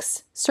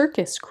acrobatics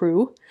circus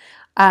crew,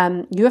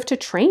 you have to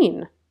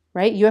train,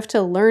 right? You have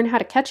to learn how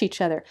to catch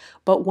each other.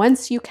 But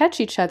once you catch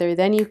each other,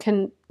 then you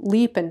can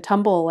leap and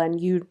tumble,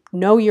 and you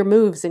know your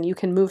moves, and you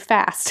can move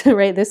fast,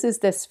 right? This is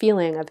this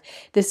feeling of,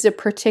 this is a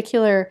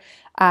particular,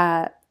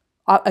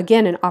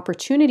 again, an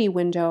opportunity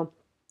window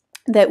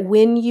that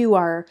when you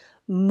are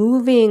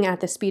moving at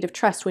the speed of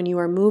trust, when you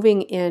are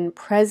moving in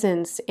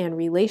presence and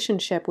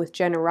relationship with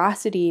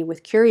generosity,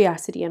 with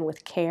curiosity, and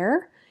with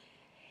care,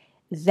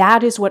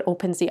 that is what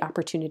opens the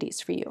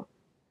opportunities for you.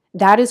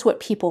 That is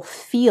what people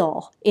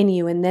feel in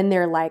you. And then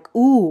they're like,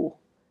 ooh,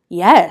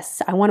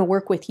 yes, I want to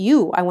work with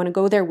you. I want to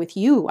go there with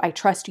you. I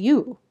trust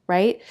you,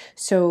 right?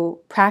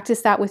 So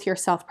practice that with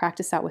yourself,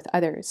 practice that with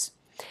others.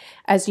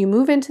 As you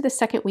move into the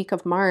second week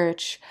of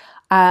March,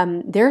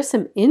 there are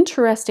some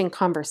interesting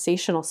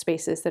conversational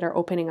spaces that are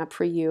opening up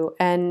for you,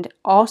 and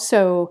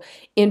also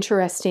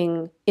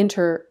interesting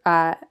internal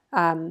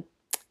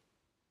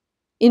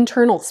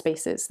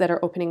spaces that are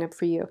opening up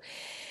for you.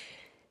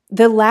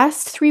 The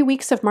last 3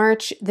 weeks of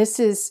March, this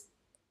is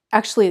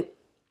actually,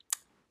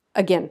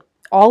 again,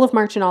 all of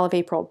March and all of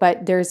April,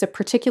 but there's a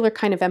particular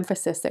kind of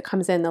emphasis that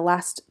comes in the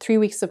last 3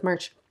 weeks of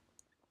March.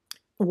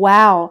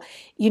 Wow,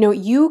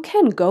 you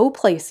can go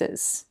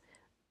places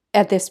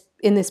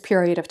in this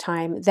period of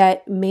time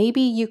that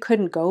maybe you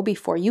couldn't go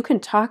before. You can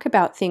talk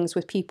about things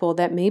with people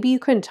that maybe you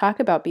couldn't talk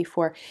about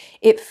before.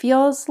 It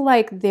feels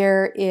like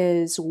there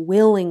is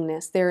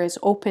willingness, there is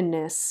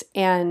openness,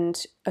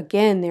 and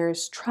again,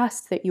 there's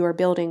trust that you are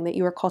building, that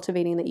you are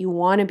cultivating, that you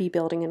want to be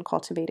building and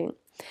cultivating.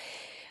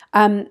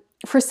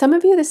 For some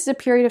of you, this is a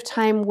period of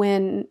time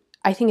when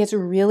I think it's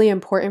really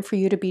important for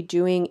you to be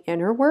doing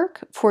inner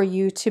work, for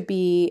you to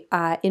be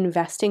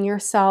investing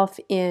yourself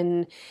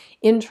in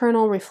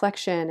internal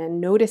reflection and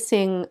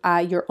noticing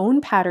your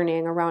own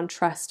patterning around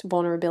trust,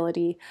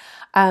 vulnerability.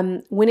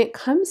 When it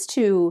comes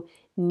to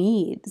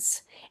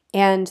needs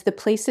and the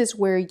places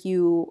where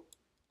you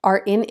are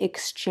in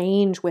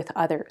exchange with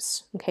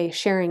others, okay,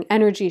 sharing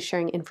energy,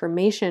 sharing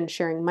information,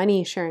 sharing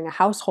money, sharing a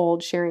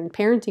household, sharing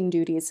parenting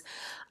duties,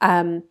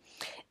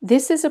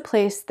 this is a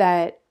place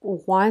that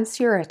wants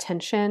your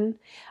attention.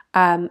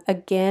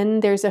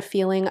 Again, there's a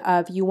feeling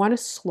of you want to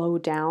slow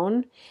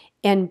down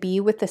and be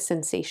with the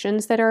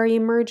sensations that are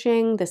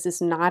emerging. This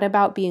is not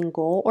about being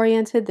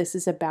goal-oriented. This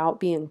is about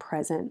being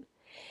present.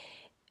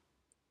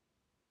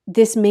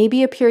 This may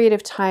be a period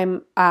of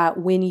time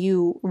when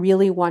you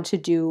really want to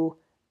do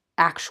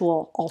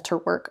actual altar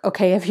work.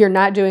 Okay, if you're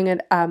not doing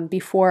it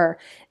before,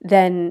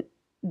 then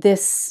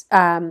this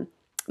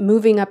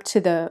moving up to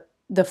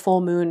the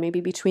full moon,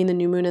 maybe between the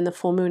new moon and the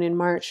full moon in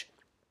March.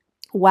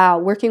 Wow,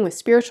 working with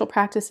spiritual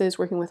practices,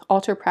 working with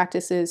altar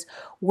practices,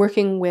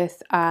 working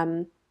with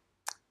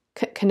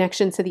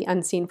connection to the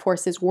unseen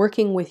forces,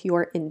 working with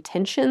your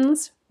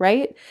intentions,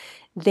 right?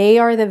 They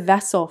are the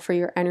vessel for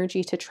your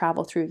energy to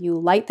travel through. You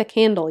light the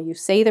candle, you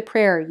say the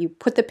prayer, you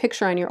put the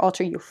picture on your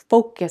altar, you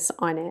focus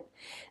on it.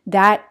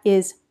 That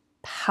is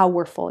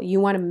powerful. You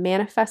want to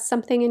manifest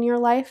something in your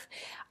life,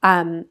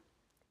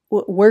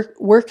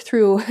 work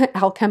through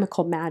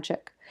alchemical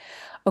magic.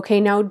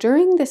 Okay, now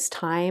during this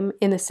time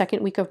in the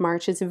second week of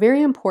March, it's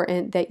very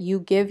important that you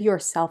give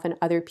yourself and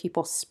other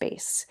people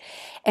space.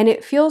 And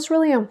it feels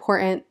really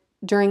important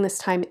during this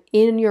time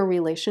in your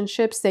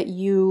relationships that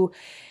you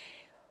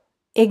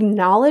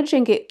acknowledge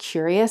and get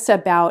curious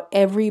about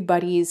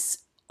everybody's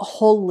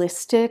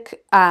holistic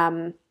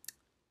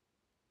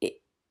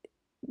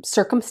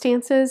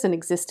circumstances and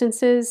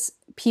existences.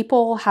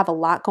 People have a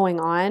lot going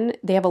on.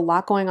 They have a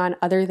lot going on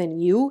other than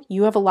you.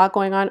 You have a lot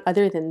going on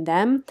other than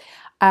them.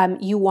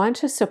 You want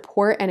to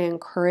support and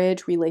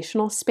encourage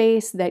relational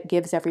space that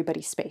gives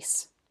everybody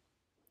space.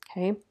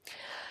 Okay.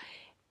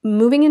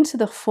 Moving into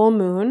the full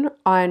moon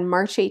on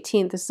March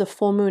 18th, this is a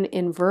full moon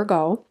in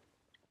Virgo.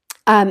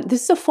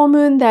 This is a full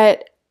moon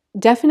that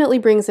definitely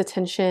brings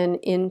attention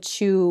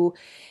into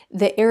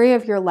the area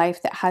of your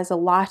life that has a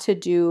lot to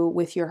do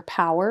with your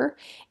power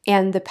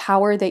and the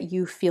power that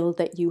you feel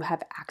that you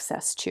have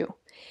access to.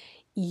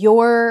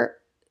 Your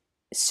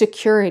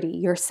security,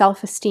 your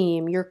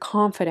self-esteem, your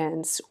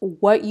confidence,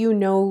 what you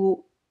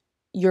know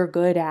you're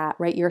good at,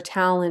 right? Your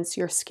talents,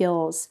 your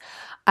skills.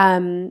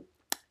 And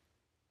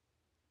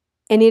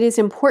it is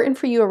important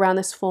for you around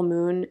this full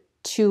moon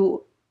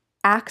to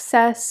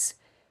access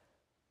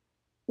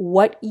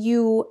what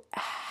you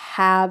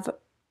have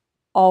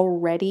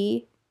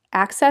already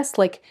accessed,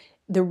 like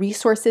the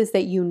resources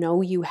that you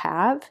know you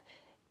have.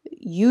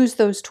 Use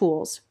those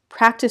tools,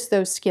 practice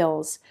those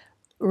skills,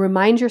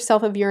 remind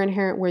yourself of your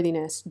inherent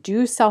worthiness,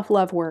 do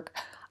self-love work.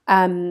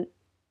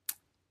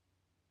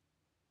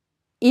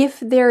 If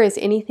there is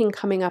anything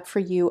coming up for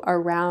you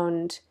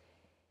around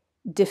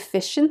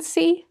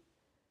deficiency,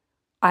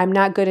 I'm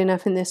not good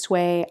enough in this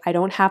way, I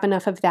don't have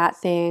enough of that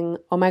thing,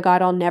 oh my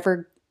God, I'll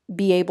never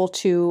be able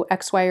to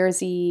X, Y, or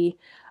Z.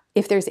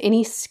 If there's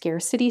any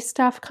scarcity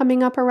stuff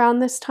coming up around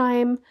this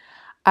time,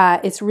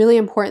 it's really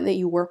important that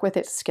you work with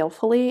it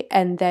skillfully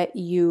and that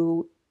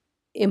you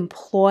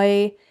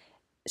employ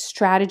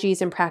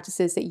strategies and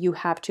practices that you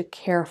have to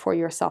care for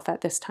yourself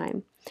at this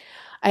time.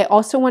 I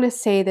also want to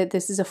say that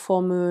this is a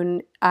full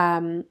moon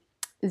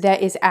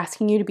that is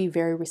asking you to be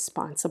very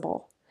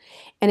responsible.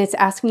 And it's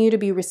asking you to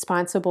be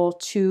responsible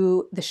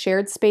to the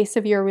shared space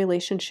of your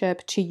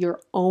relationship, to your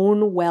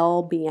own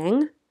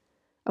well-being,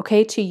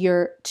 okay, to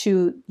your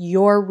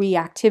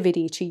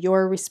reactivity, to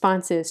your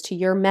responses, to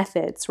your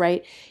methods,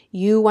 right?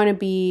 You want to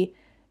be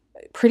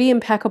pretty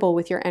impeccable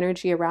with your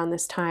energy around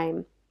this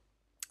time.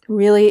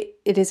 Really,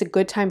 it is a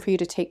good time for you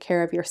to take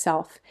care of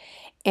yourself.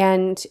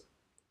 And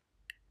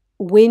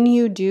when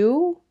you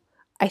do,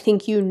 I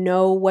think you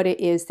know what it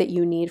is that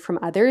you need from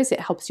others. It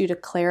helps you to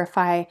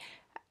clarify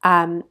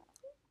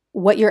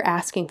what you're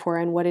asking for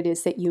and what it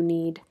is that you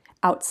need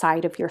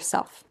outside of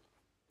yourself.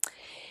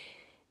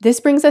 This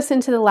brings us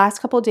into the last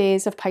couple of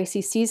days of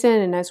Pisces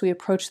season, and as we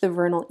approach the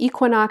vernal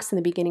equinox and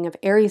the beginning of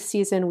Aries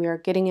season, we are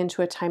getting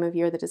into a time of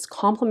year that is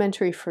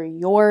complementary for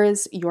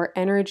yours. Your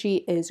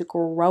energy is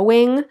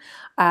growing.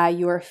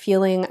 You are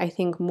feeling, I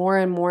think, more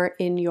and more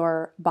in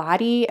your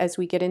body as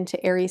we get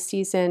into Aries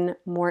season,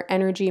 more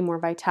energy, more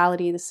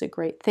vitality. This is a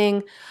great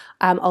thing.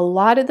 A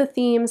lot of the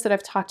themes that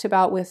I've talked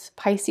about with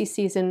Pisces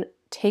season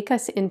take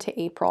us into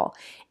April,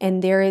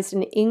 and there is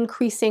an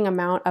increasing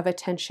amount of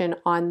attention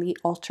on the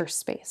altar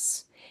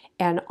space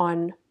and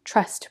on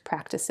trust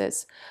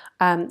practices.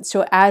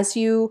 So as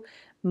you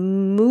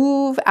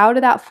move out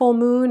of that full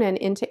moon and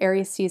into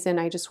Aries season,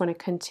 I just want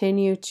to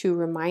continue to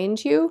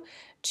remind you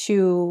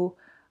to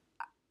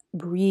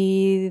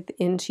breathe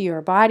into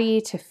your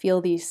body, to feel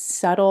these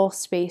subtle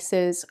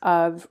spaces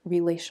of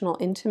relational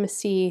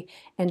intimacy,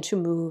 and to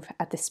move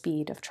at the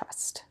speed of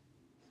trust.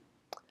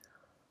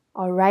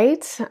 All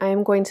right,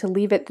 I'm going to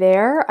leave it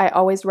there. I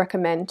always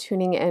recommend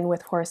tuning in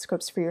with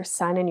horoscopes for your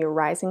sun and your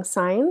rising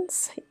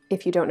signs.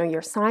 If you don't know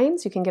your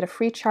signs, you can get a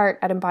free chart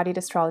at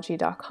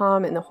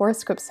embodiedastrology.com in the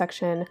horoscope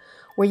section,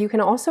 where you can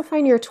also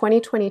find your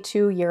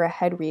 2022 year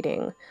ahead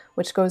reading,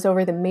 which goes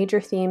over the major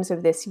themes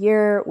of this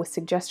year with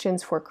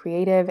suggestions for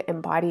creative,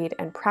 embodied,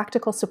 and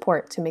practical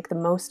support to make the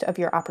most of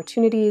your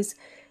opportunities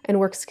and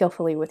work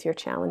skillfully with your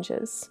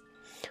challenges.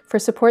 For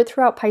support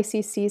throughout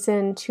Pisces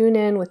season, tune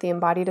in with the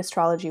Embodied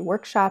Astrology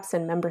workshops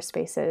and member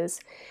spaces.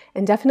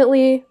 And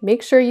definitely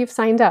make sure you've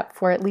signed up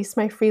for at least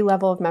my free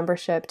level of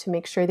membership to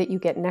make sure that you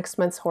get next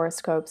month's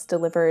horoscopes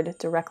delivered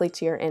directly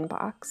to your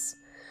inbox.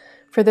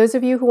 For those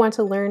of you who want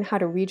to learn how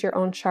to read your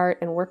own chart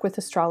and work with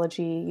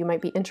astrology, you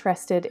might be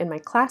interested in my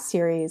class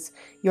series,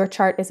 Your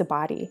Chart is a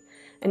Body,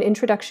 an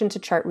introduction to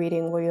chart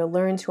reading where you'll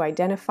learn to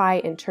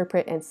identify,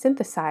 interpret, and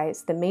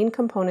synthesize the main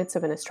components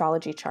of an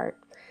astrology chart,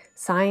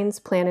 signs,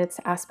 planets,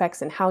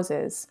 aspects, and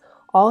houses,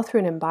 all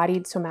through an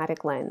embodied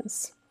somatic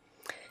lens.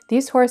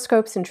 These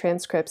horoscopes and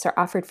transcripts are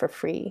offered for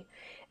free.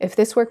 If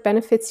this work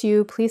benefits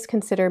you, please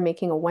consider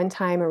making a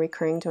one-time or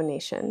recurring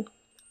donation.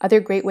 Other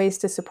great ways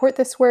to support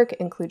this work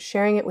include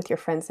sharing it with your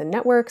friends and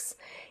networks,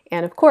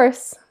 and of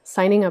course,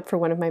 signing up for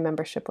one of my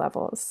membership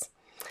levels.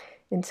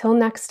 Until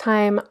next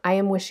time, I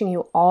am wishing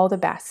you all the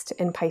best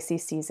in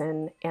Pisces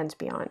season and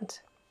beyond.